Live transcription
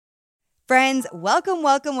Friends, welcome,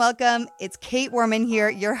 welcome, welcome. It's Kate Warman here,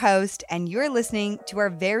 your host, and you're listening to our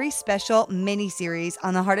very special mini-series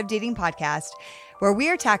on the Heart of Dating podcast, where we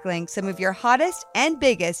are tackling some of your hottest and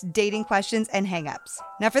biggest dating questions and hangups.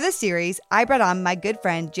 Now, for this series, I brought on my good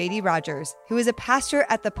friend, Rodgers, who is a pastor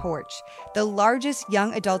at The Porch, the largest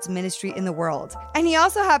young adults ministry in the world. And he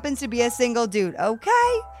also happens to be a single dude,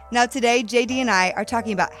 okay? Now, today, JD and I are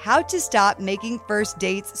talking about how to stop making first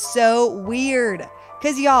dates so weird.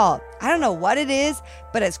 Because y'all, I don't know what it is,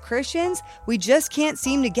 but as Christians, we just can't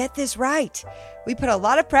seem to get this right. We put a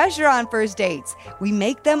lot of pressure on first dates. We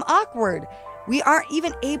make them awkward. We aren't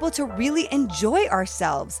even able to really enjoy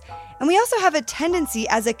ourselves. And we also have a tendency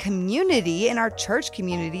as a community in our church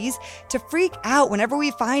communities to freak out whenever we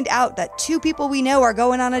find out that two people we know are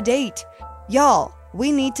going on a date. Y'all,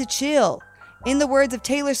 we need to chill. In the words of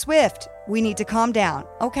Taylor Swift, we need to calm down,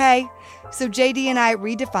 okay? So JD and I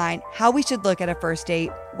redefine how we should look at a first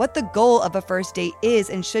date, what the goal of a first date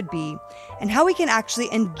is and should be, and how we can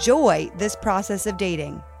actually enjoy this process of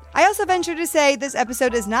dating. I also venture to say this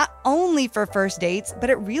episode is not only for first dates,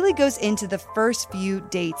 but it really goes into the first few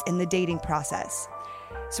dates in the dating process.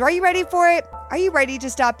 So are you ready for it? Are you ready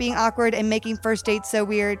to stop being awkward and making first dates so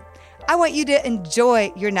weird? I want you to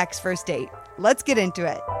enjoy your next first date. Let's get into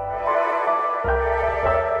it.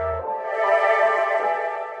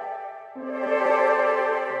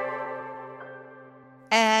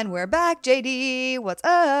 And we're back, JD. What's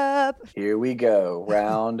up? Here we go.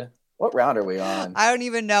 What round are we on? I don't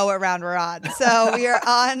even know what round we're on. So we are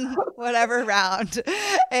on whatever round.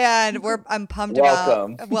 And I'm pumped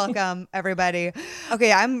Welcome, everybody.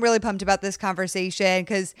 Okay, I'm really pumped about this conversation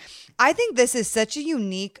because I think this is such a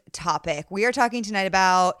unique topic. We are talking tonight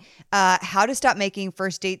about how to stop making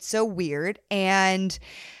first dates so weird. And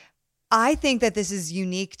I think that this is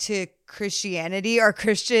unique to Christianity or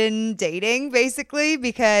Christian dating, basically,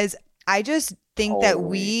 because I just think that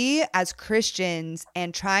we as Christians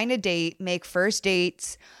and trying to date make first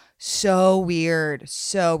dates so weird.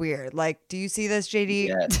 So weird. Like, do you see this, JD?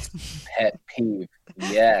 Yes. Pet peeve.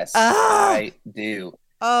 Yes, I do.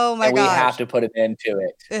 Oh my god! We have to put an end to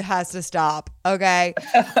it. It has to stop. Okay.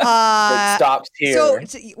 It stops here.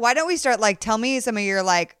 So why don't we start? Like, tell me some of your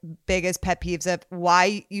biggest pet peeves of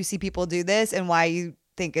why you see people do this and why you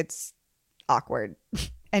think it's awkward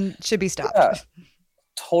and should be stopped. Yeah,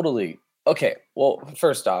 totally. Okay. Well,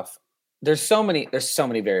 first off, there's so many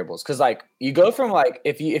variables because you go from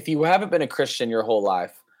if you haven't been a Christian your whole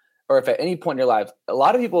life, or if at any point in your life, a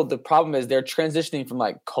lot of people, the problem is they're transitioning from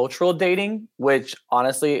cultural dating, which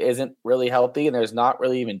honestly isn't really healthy. And there's not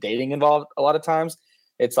really even dating involved a lot of times.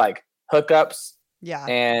 It's hookups. Yeah.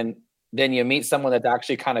 And then you meet someone that's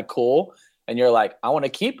actually kind of cool. And you're like, I want to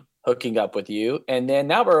keep hooking up with you. And then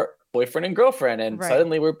now we're boyfriend and girlfriend. And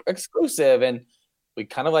suddenly we're exclusive. And we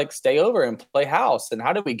kind of stay over and play house. And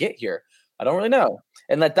how did we get here? I don't really know.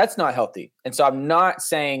 And that's not healthy. And so I'm not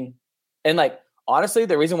saying, and honestly,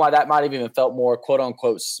 the reason why that might have even felt more quote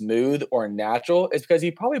unquote smooth or natural is because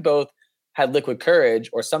you probably both had liquid courage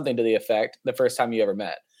or something to the effect the first time you ever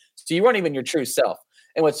met. So you weren't even your true self.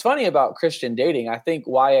 And what's funny about Christian dating, I think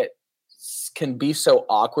why it can be so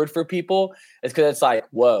awkward for people is because it's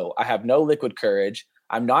whoa, I have no liquid courage.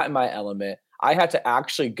 I'm not in my element. I have to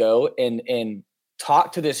actually go and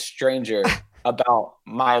talk to this stranger about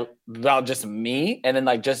just me, and then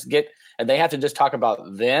and they have to just talk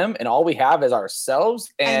about them, and all we have is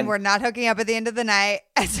ourselves, and we're not hooking up at the end of the night.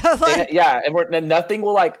 So and nothing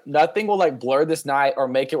will blur this night or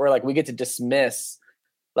make it where we get to dismiss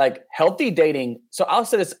healthy dating. So I'll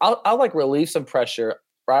say this, I'll relieve some pressure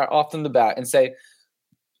right off from the bat and say,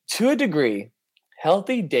 to a degree,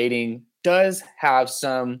 healthy dating does have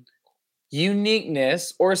some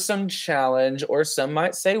uniqueness or some challenge, or some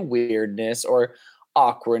might say weirdness or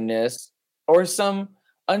awkwardness or some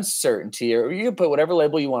uncertainty, or you can put whatever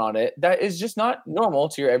label you want on it, that is just not normal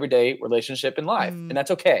to your everyday relationship in life. And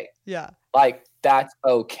that's okay. Yeah. That's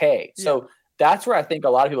okay. Yeah. So that's where I think a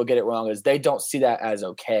lot of people get it wrong, is they don't see that as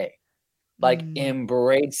okay.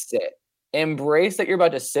 Embrace it. Embrace that you're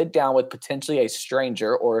about to sit down with potentially a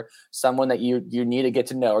stranger or someone that you need to get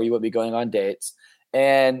to know, or you would be going on dates.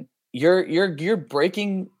 And you're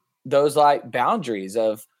breaking those boundaries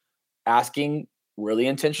of asking really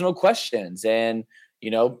intentional questions and,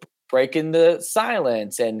 breaking the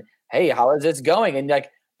silence and, hey, how is this going? And I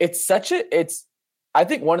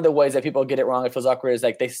think one of the ways that people get it wrong, it feels awkward, is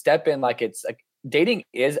they step in it's dating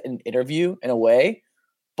is an interview in a way,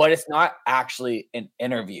 but it's not actually an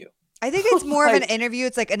interview. I think it's more of an interview.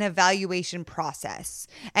 It's an evaluation process.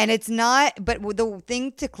 And it's not, but the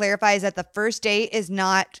thing to clarify is that the first date is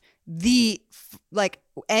not the like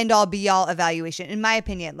end all be all evaluation, in my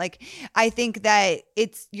opinion. Like, I think that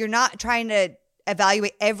you're not trying to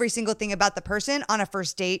evaluate every single thing about the person on a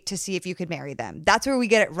first date to see if you could marry them. That's where we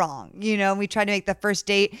get it wrong. You know, we try to make the first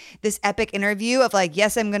date this epic interview of like,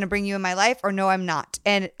 yes, I'm going to bring you in my life, or no, I'm not.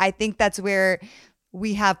 And I think that's where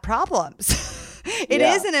we have problems. It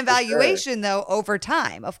is an evaluation though, over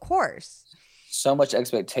time, of course. So much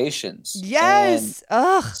expectations. Yes.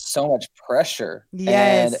 Ugh. So much pressure.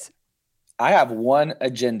 Yes. And I have one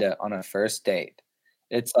agenda on a first date.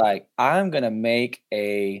 It's like, I'm going to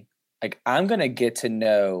get to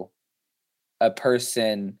know a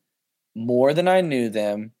person more than I knew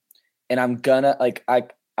them. And I'm gonna I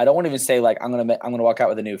don't want to even say like, I'm going to walk out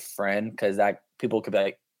with a new friend, because that people could be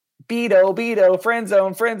like, Beto, friend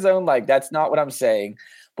zone. Like, that's not what I'm saying.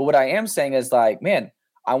 But what I am saying is like, man,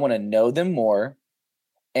 I want to know them more.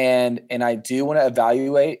 And I do want to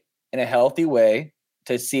evaluate in a healthy way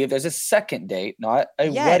to see if there's a second date, not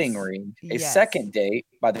a wedding ring, a second date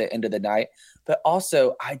by the end of the night. But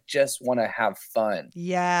also, I just want to have fun.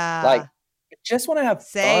 Yeah. Like, I just want to have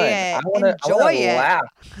fun. It. I want to laugh.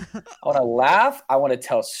 I want to laugh. I want to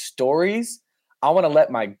tell stories. I want to let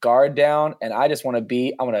my guard down, and I just want to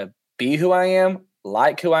be who I am,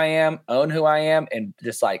 like who I am, own who I am, and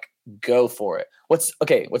just like go for it. What's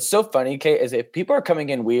so funny, Kate, is if people are coming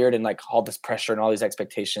in weird and like all this pressure and all these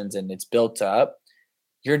expectations and it's built up,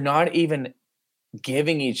 you're not even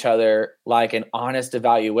giving each other like an honest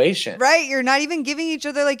evaluation. Right. You're not even giving each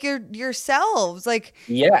other like yourselves. Like,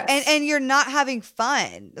 yes. And you're not having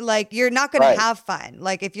fun. Like, you're not going to have fun.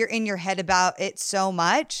 Like, if you're in your head about it so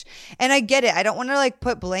much. And I get it. I don't want to like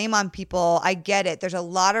put blame on people. I get it. There's a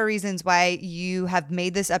lot of reasons why you have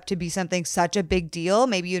made this up to be something such a big deal.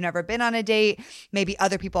 Maybe you've never been on a date. Maybe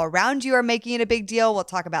other people around you are making it a big deal. We'll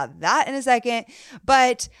talk about that in a second.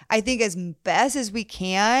 But I think as best as we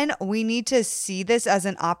can, we need to see this as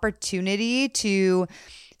an opportunity to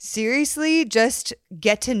seriously just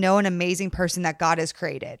get to know an amazing person that God has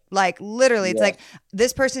created. Like, literally, it's like,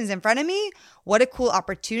 this person's in front of me. What a cool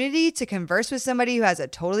opportunity to converse with somebody who has a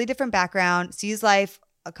totally different background, sees life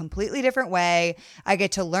a completely different way. I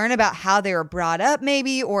get to learn about how they were brought up,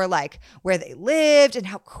 maybe, or like where they lived, and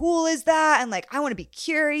how cool is that? And like, I want to be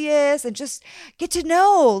curious and just get to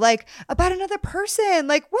know like about another person.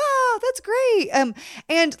 Like, wow, that's great.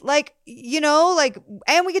 And like, you know, like,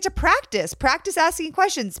 and we get to practice asking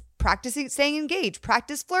questions, practicing staying engaged,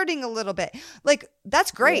 practice flirting a little bit. Like,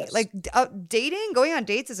 that's great. Yes. Like, going on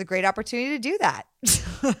dates is a great opportunity to do that.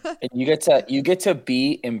 And you get to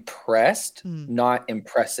be impressed, not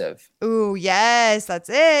impressive. Ooh, yes, that's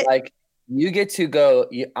it. Like, you get to go,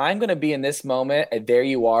 I'm going to be in this moment a there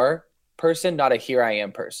you are person, not a here I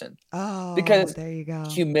am person. Oh, because there you go.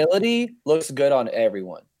 Humility looks good on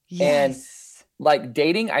everyone. Yes. And like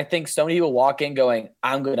dating, I think so many people walk in going,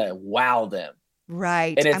 I'm going to wow them.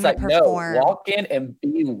 Right. And it's like, perform. No, walk in and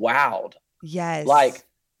be wowed. Yes. Like,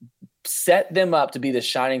 set them up to be the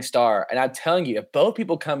shining star. And I'm telling you, if both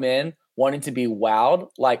people come in wanting to be wowed,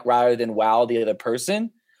 like rather than wow the other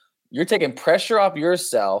person, you're taking pressure off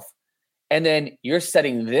yourself, and then you're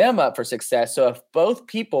setting them up for success. So if both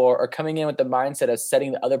people are coming in with the mindset of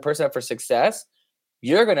setting the other person up for success,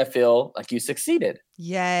 you're going to feel like you succeeded.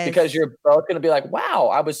 Yes. Because you're both going to be like, wow,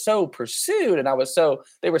 I was so pursued, and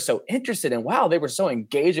they were so interested, and wow, they were so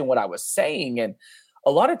engaged in what I was saying. And a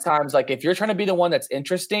lot of times, like, if you're trying to be the one that's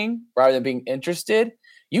interesting rather than being interested,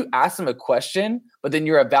 you ask them a question, but then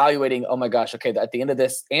you're evaluating, oh my gosh, okay, at the end of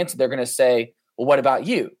this answer, they're going to say, well, what about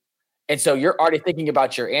you? And so you're already thinking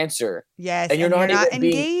about your answer. Yes. And you're not even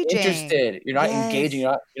being engaging. interested. You're not engaging.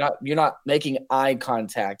 You're not making eye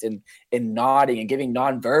contact and nodding and giving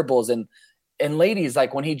nonverbals. And ladies,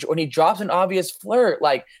 like, when he drops an obvious flirt,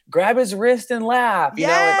 like, grab his wrist and laugh. You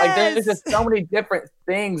know, like, there's just so many different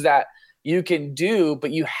things that you can do,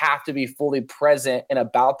 but you have to be fully present and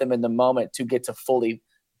about them in the moment to get to fully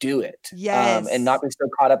do it. Yes. And not be so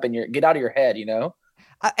caught up in get out of your head, you know?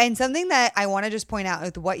 And something that I want to just point out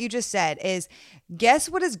with what you just said is, guess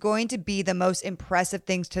what is going to be the most impressive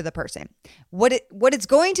things to the person? What it's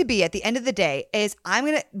going to be at the end of the day is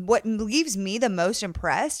what leaves me the most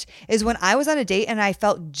impressed is when I was on a date and I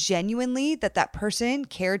felt genuinely that person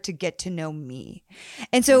cared to get to know me.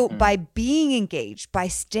 And so by being engaged, by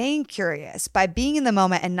staying curious, by being in the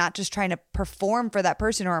moment and not just trying to perform for that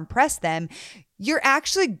person or impress them, you're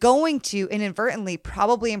actually going to inadvertently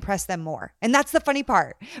probably impress them more. And that's the funny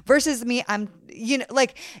part versus me.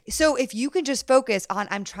 So if you can just focus on,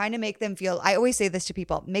 I'm trying to make them feel, I always say this to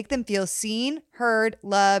people, make them feel seen, heard,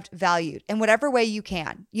 loved, valued in whatever way you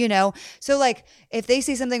can, So like, if they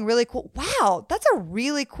say something really cool, wow, that's a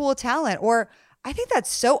really cool talent. Or I think that's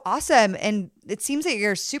so awesome. And it seems that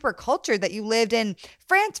you're super cultured, that you lived in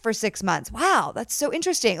France for 6 months. Wow, that's so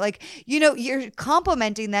interesting. Like, you're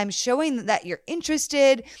complimenting them, showing that you're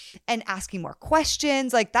interested and asking more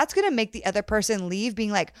questions. Like, that's going to make the other person leave being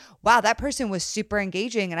like, wow, that person was super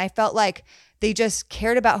engaging. And I felt like they just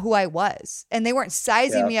cared about who I was and they weren't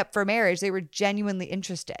sizing Yeah. me up for marriage. They were genuinely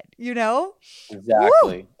interested, you know?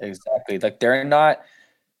 Exactly. Woo! Exactly. Like they're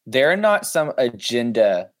not some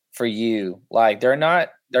agenda for you. Like they're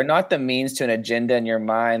not the means to an agenda in your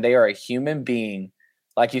mind. They are a human being,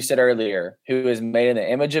 like you said earlier, who is made in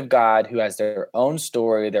the image of God, who has their own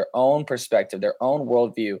story, their own perspective, their own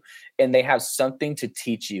worldview, and they have something to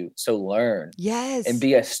teach you. So learn and Yes.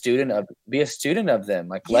 be a student of them.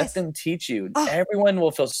 Like let Yes. them teach you. Oh, Everyone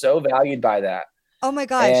will feel so valued by that. oh my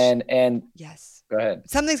gosh. And Yes. go ahead.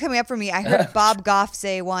 Something's coming up for me. I heard Bob Goff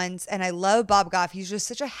say once, and I love Bob Goff. He's just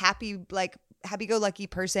such a happy-go-lucky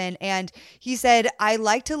person. And he said, I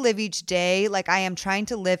like to live each day like I am trying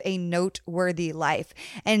to live a noteworthy life.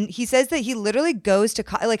 And he says that he literally goes to,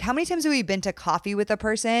 like, how many times have we been to coffee with a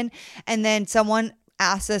person? And then someone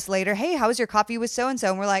asks us later, hey, how was your coffee with so-and-so?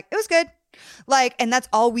 And we're like, it was good. Like, and that's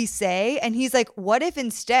all we say. And he's like, what if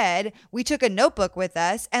instead we took a notebook with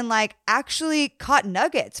us and like actually caught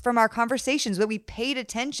nuggets from our conversations, that we paid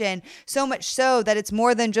attention so much so that it's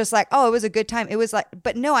more than just like, oh, it was a good time. It was like,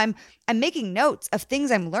 but no, I'm making notes of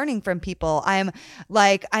things I'm learning from people. I'm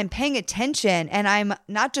paying attention and I'm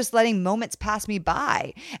not just letting moments pass me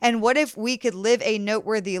by. And what if we could live a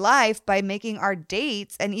noteworthy life by making our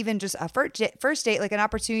dates and even just a first date like an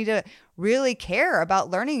opportunity to really care about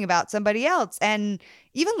learning about somebody else and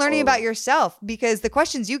even learning about yourself, because the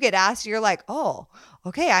questions you get asked, you're like, oh,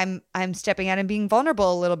 okay, I'm stepping out and being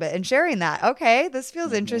vulnerable a little bit and sharing that. Okay, this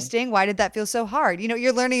feels interesting. Why did that feel so hard?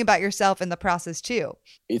 You're learning about yourself in the process too.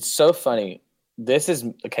 It's so funny. This is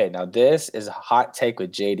a hot take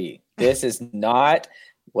with JD. This is not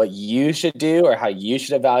what you should do or how you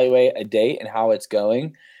should evaluate a date and how it's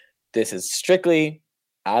going. This is strictly,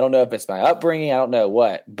 I don't know if it's my upbringing, I don't know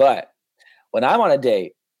what, but when I'm on a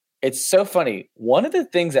date, it's so funny. One of the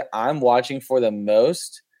things that I'm watching for the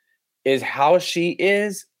most is how she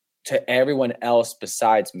is to everyone else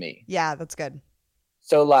besides me. Yeah, that's good.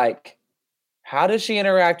 So like, how does she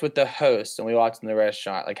interact with the host when we walk in the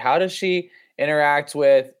restaurant? Like, how does she interact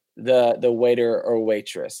with the waiter or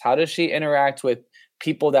waitress? How does she interact with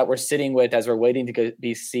people that we're sitting with as we're waiting to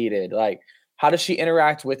be seated? Like, how does she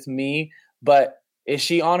interact with me? But is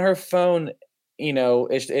she on her phone?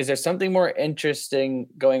 Is there something more interesting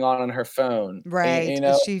going on her phone? Right.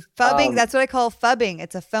 Is she fubbing? That's what I call fubbing.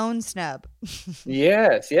 It's a phone snub.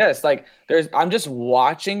 Yes. Like I'm just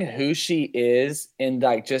watching who she is in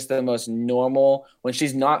like just the most normal, when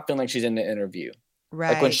she's not feeling like she's in the interview.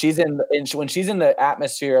 Right. Like when she's in the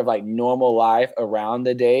atmosphere of like normal life around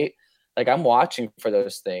the date, like I'm watching for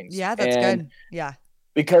those things. Yeah, that's good. Yeah.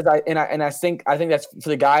 Because I think that's for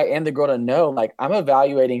the guy and the girl to know, like I'm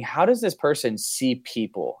evaluating, how does this person see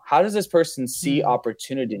people? How does this person see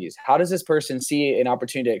opportunities? How does this person see an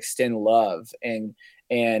opportunity to extend love and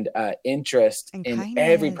interest and in kindness.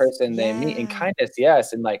 Every person they meet, and kindness,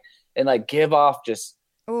 yes, and like give off just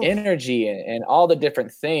energy and all the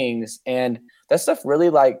different things, and that stuff really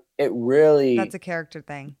that's a character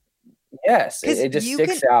thing. Yes, it just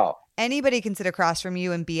sticks out. Anybody can sit across from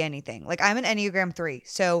you and be anything. Like I'm an Enneagram 3.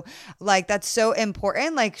 So like that's so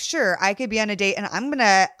important. Like, sure, I could be on a date and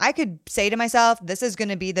I could say to myself, this is going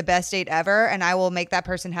to be the best date ever. And I will make that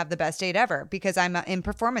person have the best date ever because I'm in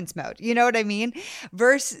performance mode. You know what I mean?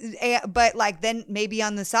 But like then maybe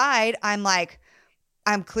on the side,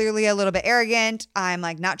 I'm clearly a little bit arrogant. I'm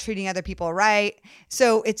like not treating other people right.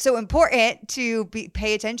 So it's so important to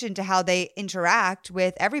pay attention to how they interact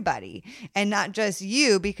with everybody and not just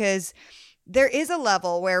you, because there is a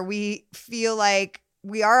level where we feel like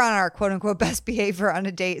we are on our quote unquote best behavior on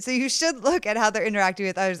a date. So you should look at how they're interacting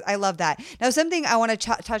with others. I love that. Now, something I want to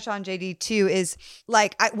touch on, JD, too, is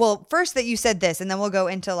like, first that you said this, and then we'll go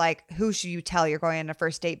into like, who should you tell you're going on a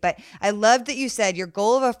first date? But I love that you said your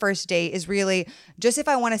goal of a first date is really just if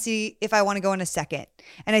I want to go on a second.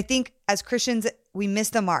 And I think as Christians, we miss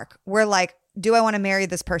the mark. We're like, do I want to marry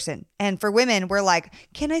this person? And for women, we're like,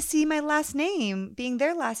 can I see my last name being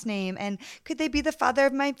their last name? And could they be the father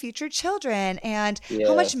of my future children? And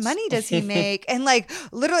how much money does he make? And like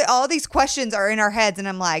literally all these questions are in our heads. And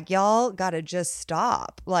I'm like, y'all gotta just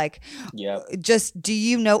stop. Like, just, do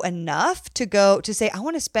you know enough to say, I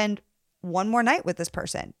want to spend one more night with this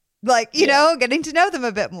person? Like, you know, getting to know them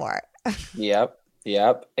a bit more. Yep.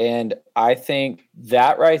 And I think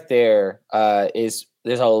that right there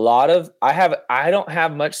there's a lot of, I don't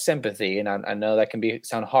have much sympathy, and I know that can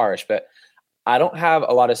sound harsh, but I don't have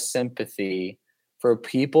a lot of sympathy for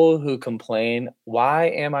people who complain, why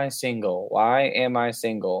am I single? Why am I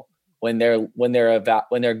single? When they're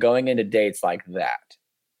going into dates like that.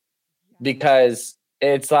 Because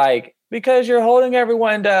it's like, because you're holding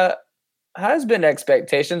everyone to husband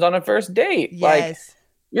expectations on a first date. Yes. Like,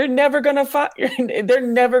 you're never gonna they're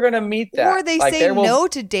never gonna meet that. Or they like, say no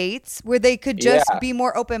to dates where they could just be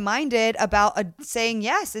more open-minded about saying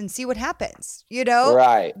yes and see what happens. You know,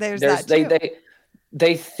 right? There's that too.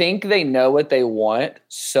 They think they know what they want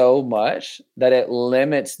so much that it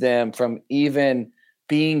limits them from even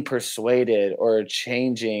being persuaded or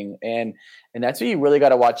changing, and that's what you really got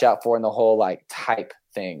to watch out for in the whole like type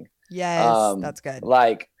thing. Yes, that's good.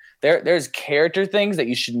 Like, there's character things that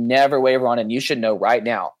you should never waver on, and you should know right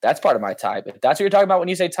now. That's part of my type. If that's what you're talking about when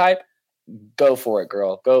you say type, go for it,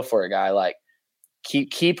 girl. Go for it, guy. Like,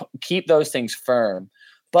 keep those things firm.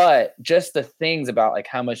 But just the things about like,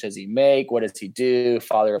 how much does he make? What does he do?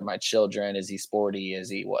 Father of my children? Is he sporty? Is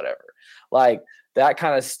he whatever? Like, that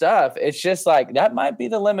kind of stuff. It's just like, that might be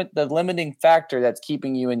the limiting factor that's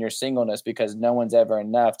keeping you in your singleness, because no one's ever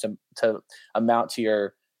enough to amount to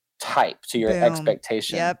your type, to your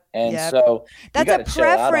expectation. So that's a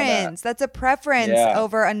preference. That's a preference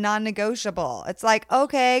over a non-negotiable. It's like,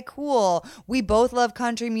 okay, cool. We both love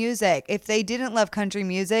country music. If they didn't love country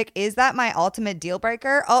music, is that my ultimate deal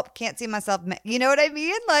breaker? Oh, can't see myself. You know what I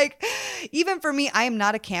mean? Like, even for me, I am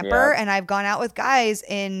not a camper, and I've gone out with guys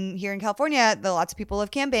here in California. Lots of people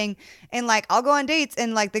love camping, and like, I'll go on dates,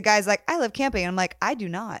 and like, the guy's like, I love camping. And I'm like, I do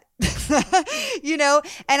not. You know,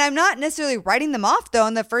 and I'm not necessarily writing them off though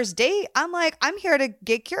on the first date. I'm like, I'm here to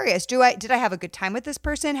get curious. Did I have a good time with this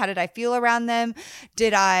person? How did I feel around them?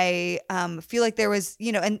 Did I feel like there was,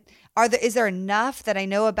 you know, and is there enough that I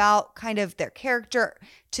know about kind of their character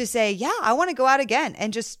to say, yeah, I want to go out again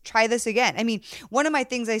and just try this again? I mean, one of my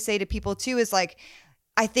things I say to people too is like,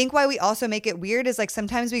 I think why we also make it weird is like,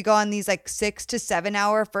 sometimes we go on these like 6 to 7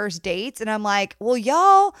 hour first dates, and I'm like, well,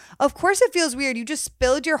 y'all, of course it feels weird. You just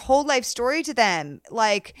spilled your whole life story to them.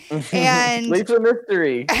 Like, and leave the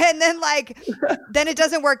mystery. And then like, then it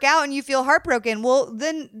doesn't work out and you feel heartbroken. Well,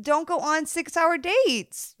 then don't go on 6 hour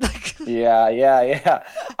dates. Yeah.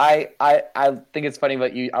 I think it's funny,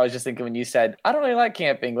 but I was just thinking when you said, I don't really like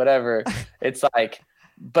camping, whatever. It's like,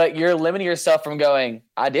 but you're limiting yourself from going,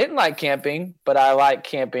 I didn't like camping, but I like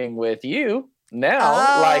camping with you now.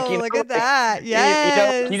 Oh, like, you know, look at that.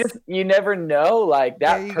 Yes. You never know, like,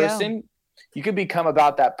 that person, you could become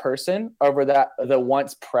about that person over the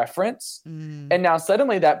once preference. And now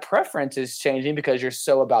suddenly that preference is changing because you're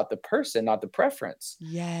so about the person, not the preference.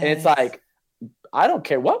 Yes. And it's like, I don't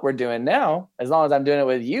care what we're doing now, as long as I'm doing it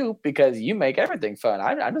with you, because you make everything fun.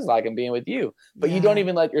 I'm just liking being with you. But you don't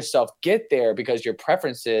even let yourself get there because your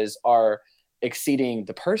preferences are exceeding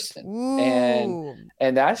the person. Ooh.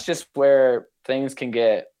 And that's just where things can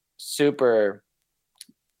get super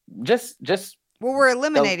just well, we're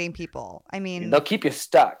eliminating people. I mean, they'll keep you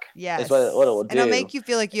stuck. Yes. Is what it will do. And it'll make you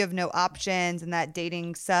feel like you have no options and that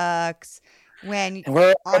dating sucks. Where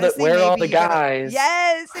are all the guys?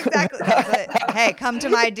 Yes, exactly. That's it. Hey, come to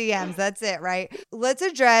my DMs. That's it, right? Let's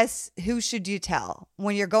address, who should you tell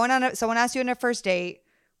when you're going on someone asks you on a first date.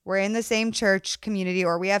 We're in the same church community,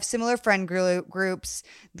 or we have similar friend groups,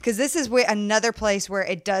 because this is another place where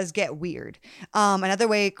it does get weird. Another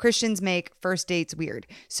way Christians make first dates weird.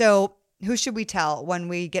 So who should we tell when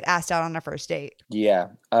we get asked out on a first date? Yeah.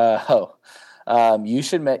 You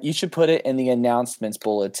should put it in the announcements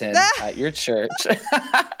bulletin at your church.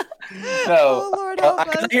 Oh, Lord help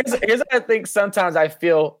us. Here's what I think. Sometimes I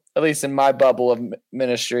feel, at least in my bubble of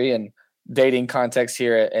ministry and dating context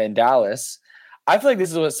here in Dallas, I feel like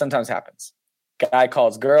this is what sometimes happens. Guy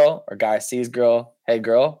calls girl, or guy sees girl. Hey,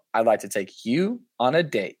 girl, I'd like to take you on a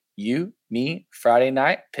date. You, me, Friday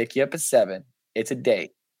night, pick you up at 7. It's a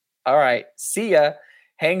date. All right, see ya.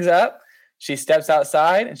 Hangs up. She steps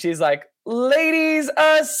outside and she's like, ladies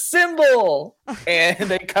assemble. And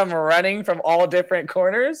they come running from all different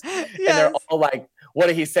corners. Yes. And they're all like, what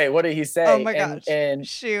did he say? What did he say? Oh my gosh. And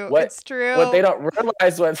shoot, it's true. What they don't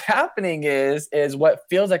realize what's happening is what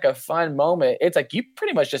feels like a fun moment. It's like you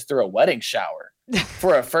pretty much just threw a wedding shower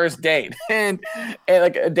for a first date and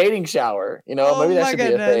like a dating shower, you know, maybe that should be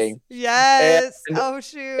a thing. Yes.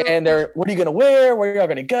 Shoot. And they're, what are you going to wear? Where are y'all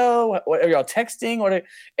going to go? What are y'all texting?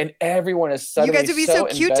 And everyone is suddenly, you guys would be so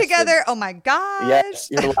cute invested together. Oh my gosh. Yes.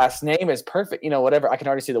 Your last name is perfect. You know, whatever. I can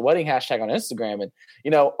already see the wedding hashtag on Instagram and,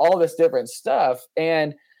 you know, all this different stuff.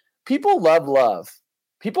 And people love love.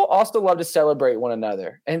 People also love to celebrate one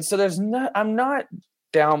another. And so I'm not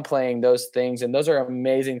downplaying those things. And those are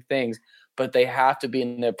amazing things. but they have to be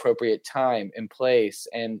in the appropriate time and place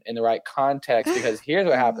and in the right context, because here's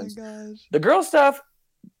what happens. The girl stuff,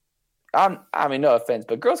 I mean, no offense,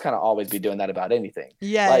 but girls kind of always be doing that about anything.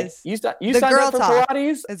 Yes. Like you signed up for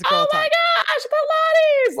Pilates. Oh my gosh,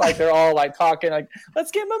 Pilates! Like they're all like talking like, let's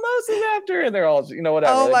get mimosas after, and they're all,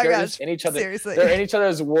 whatever. Oh my they're gosh. just in each other. Seriously. They're in each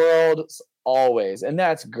other's worlds always, and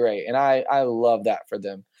that's great. And I love that for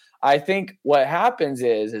them. I think what happens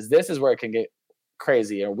is this is where it can get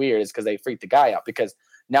crazy and weird, is because they freak the guy out, because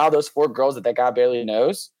now those 4 girls that guy barely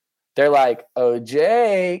knows, they're like, oh,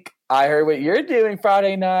 Jake, I heard what you're doing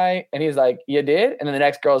Friday night. And he's like, you did? And then the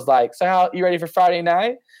next girl's like, so how you ready for Friday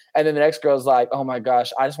night? And then the next girl's like, oh my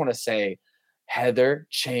gosh, I just want to say Heather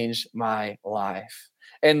changed my life.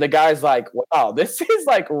 And the guy's like, wow, this is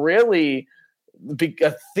like really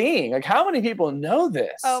a thing. Like, how many people know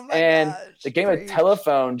this? Oh my and gosh, the game of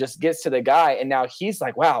telephone just gets to the guy. And now he's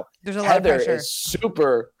like, wow, there's a lot of pressure.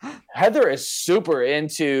 Heather is super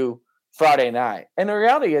into Friday night. And the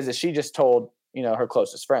reality is she just told, her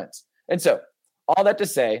closest friends. And so all that to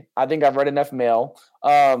say, I think I've read enough mail.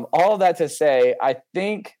 All of that to say, I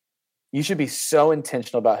think you should be so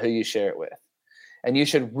intentional about who you share it with. And you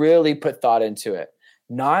should really put thought into it.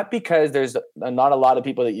 Not because there's not a lot of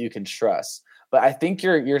people that you can trust, but I think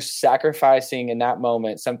you're sacrificing in that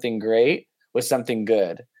moment something great with something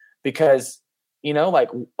good. Because, like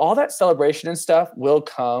all that celebration and stuff will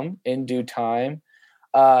come in due time.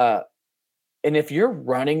 And if you're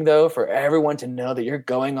running, though, for everyone to know that you're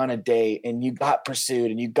going on a date and you got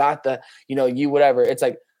pursued and you got the, whatever, it's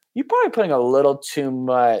like you're probably putting a little too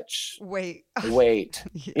much weight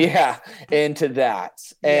yes. into that.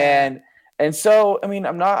 Yeah. And so, I mean,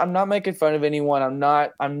 I'm not making fun of anyone. I'm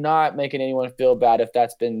not making anyone feel bad if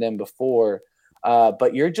that's been them before.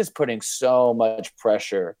 But you're just putting so much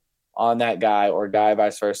pressure on that guy or guy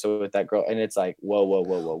vice versa with that girl. And it's like, whoa.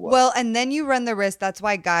 Well, and then you run the risk. That's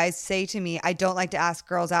why guys say to me, I don't like to ask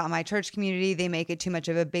girls out in my church community. They make it too much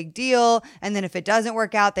of a big deal. And then if it doesn't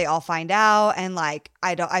work out, they all find out. And like,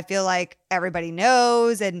 I feel like everybody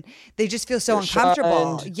knows and they just feel so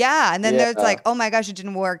uncomfortable. Shunned. Yeah. And then there's like, oh my gosh, it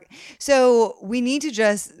didn't work. So we need to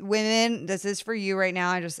just, women, this is for you right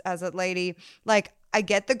now. I just, as a lady, like, I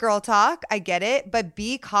get the girl talk. I get it. But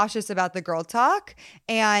be cautious about the girl talk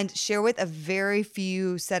and share with a very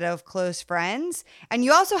few set of close friends. And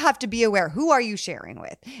you also have to be aware, who are you sharing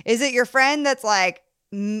with? Is it your friend that's like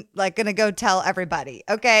gonna go tell everybody?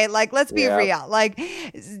 Okay. Like, let's be real. Like,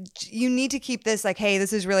 you need to keep this like, hey,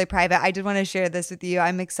 this is really private. I did want to share this with you.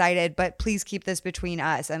 I'm excited, but please keep this between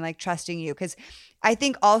us and like trusting you. Cause I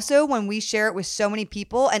think also when we share it with so many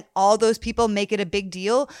people and all those people make it a big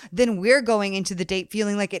deal, then we're going into the date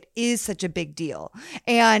feeling like it is such a big deal.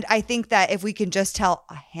 And I think that if we can just tell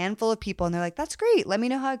a handful of people and they're like, that's great, let me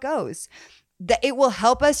know how it goes, that it will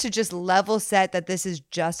help us to just level set that this is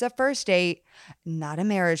just a first date, not a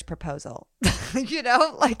marriage proposal,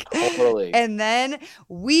 like totally. And then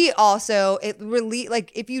we also,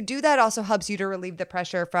 if you do that, also helps you to relieve the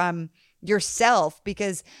pressure from yourself,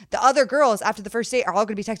 because the other girls after the first date are all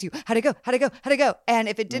going to be texting you, how'd it go? And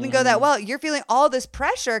if it didn't go that well, you're feeling all this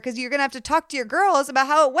pressure because you're going to have to talk to your girls about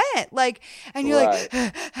how it went. Like, and you're like,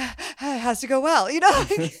 it has to go well,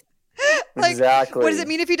 Like, exactly. What does it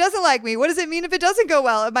mean if he doesn't like me? What does it mean if it doesn't go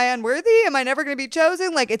well? Am I unworthy? Am I never going to be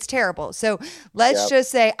chosen? Like, it's terrible. So let's just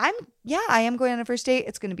say I am going on a first date.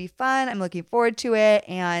 It's going to be fun. I'm looking forward to it.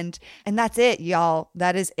 And that's it, y'all.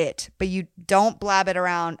 That is it. But you don't blab it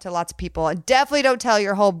around to lots of people, and definitely don't tell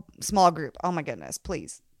your whole small group. Oh my goodness,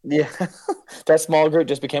 please. Yeah. That small group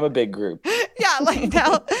just became a big group. Yeah. Like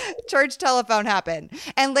now church telephone happened.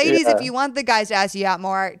 And ladies, if you want the guys to ask you out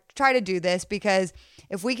more, try to do this, because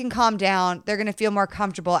if we can calm down, they're going to feel more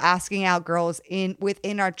comfortable asking out girls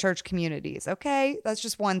within our church communities. Okay. That's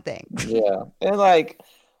just one thing. Yeah. And like,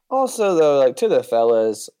 also though, like to the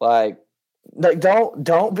fellas, like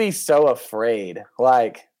don't be so afraid,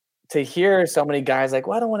 like to hear so many guys like,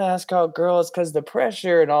 well, I don't want to ask out girls because the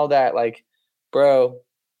pressure and all that. Like, bro,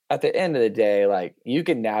 at the end of the day, like you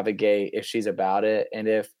can navigate if she's about it.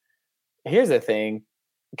 And here's the thing.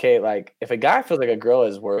 Okay, like if a guy feels like a girl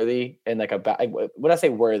is worthy and like when I say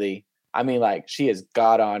worthy, I mean like she is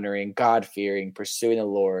God honoring, God fearing, pursuing the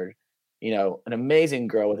Lord, an amazing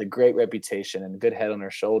girl with a great reputation and a good head on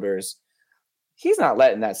her shoulders. He's not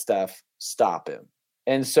letting that stuff stop him.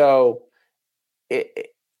 And so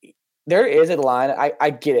there is a line.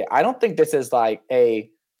 I get it. I don't think this is like a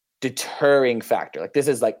deterring factor. Like this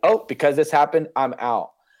is like, oh, because this happened, I'm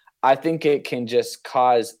out. I think it can just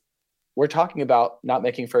cause. We're talking about not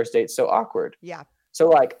making first dates so awkward. Yeah. So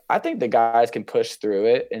like, I think the guys can push through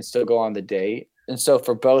it and still go on the date. so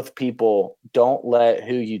for both people, don't let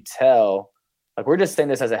who you tell, like, we're just saying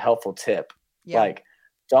this as a helpful tip. Yeah. Like,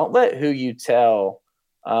 don't let who you tell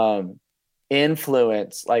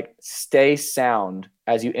influence, like, stay sound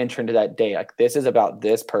as you enter into that day. Like, this is about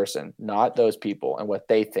this person, not those people and what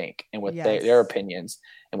they think and what their opinions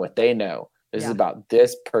and what they know. This is about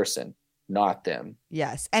this person, not them.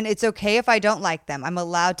 Yes. And it's okay if I don't like them. I'm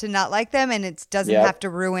allowed to not like them, and it doesn't have to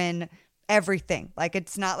ruin everything. Like,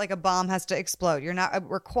 it's not like a bomb has to explode. You're not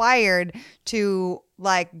required to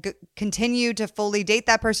like continue to fully date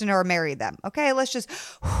that person or marry them. Okay, let's just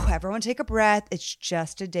everyone take a breath. It's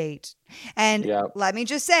just a date. And let me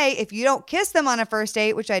just say, if you don't kiss them on a first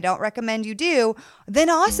date, which I don't recommend you do, then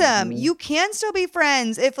awesome. You can still be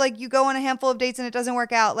friends if like you go on a handful of dates and it doesn't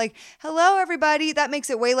work out. Like, hello, everybody. That makes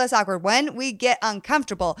it way less awkward. When we get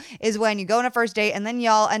uncomfortable is when you go on a first date and then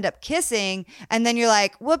y'all end up kissing and then you're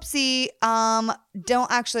like, whoopsie,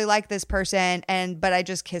 don't actually like this person, but I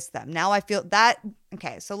just kissed them. Now I feel that.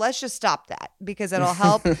 Okay, so let's just stop that because it'll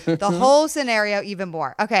help the whole scenario even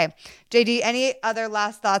more. Okay, JD, any other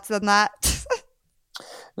last thoughts on that?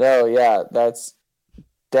 No, yeah, that's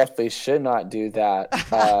definitely should not do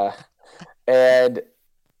that. And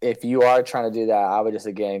if you are trying to do that, I would just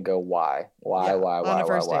again go, why on a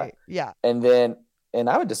first date? Yeah. And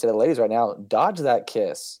I would just say to the ladies right now, dodge that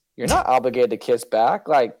kiss. You're not obligated to kiss back.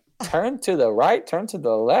 Like, turn to the right, turn to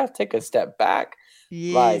the left, take a step back.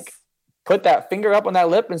 Yes. Like, put that finger up on that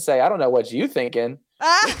lip and say, I don't know what you thinking.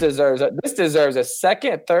 This deserves a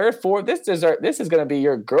second, third, fourth. This is going to be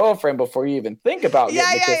your girlfriend before you even think about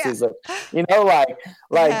getting the kisses. You know,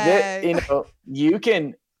 this, you know, you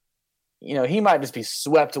can, you know, he might just be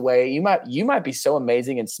swept away. You might be so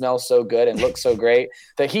amazing and smell so good and look so great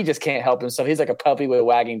that he just can't help himself. He's like a puppy with a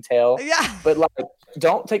wagging tail. Yeah. But like,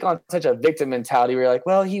 don't take on such a victim mentality where you're like,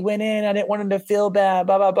 well, he went in, I didn't want him to feel bad,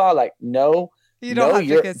 blah, blah, blah. Like, no. You don't have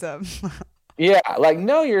to kiss him. Yeah, like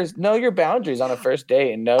know your boundaries on a first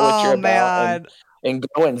date and know what you're about and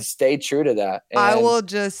go and stay true to that. And I will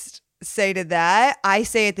just say to that, I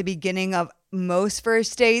say at the beginning of most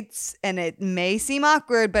first dates, and it may seem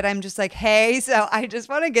awkward, but I'm just like, hey, so I just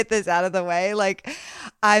want to get this out of the way. Like,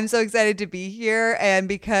 I'm so excited to be here, and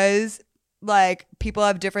because like people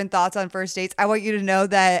have different thoughts on first dates, I want you to know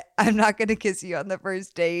that I'm not going to kiss you on the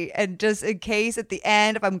first date. And just in case at the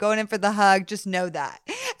end, if I'm going in for the hug, just know that.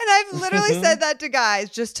 And I've literally said that to guys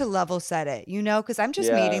just to level set it, you know, because I'm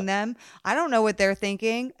just meeting them. I don't know what they're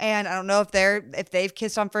thinking. And I don't know if they've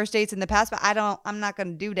kissed on first dates in the past, but I'm not going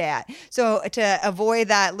to do that. So to avoid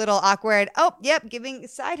that little awkward, giving a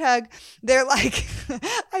side hug, they're like,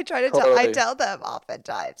 I tell them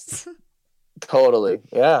oftentimes. Totally.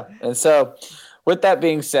 Yeah. And so with that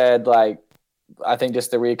being said, like, I think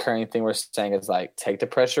just the recurring thing we're saying is like, take the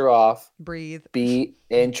pressure off, breathe, be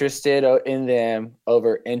interested in them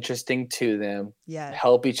over interesting to them. Yeah.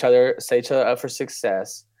 Help each other, set each other up for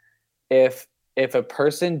success. If a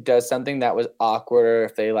person does something that was awkward, or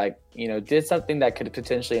if they like, you know, did something that could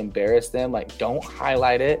potentially embarrass them, like, don't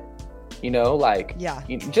highlight it, you know, like,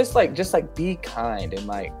 just be kind and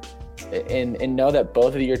like, and know that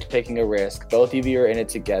both of you are taking a risk. Both of you are in it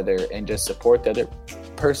together, and just support the other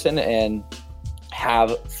person and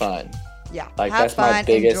have fun. Yeah, like have that's fun, my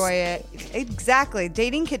biggest. Enjoy it. Exactly.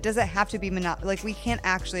 Dating doesn't have to be like we can't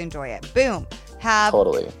actually enjoy it. Boom. Have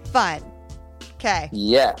fun. Okay.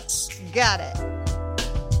 Yes. Got it.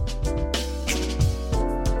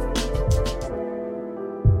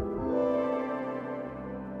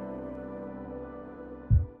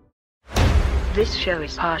 This show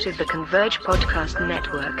is part of the Converge Podcast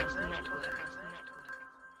Network.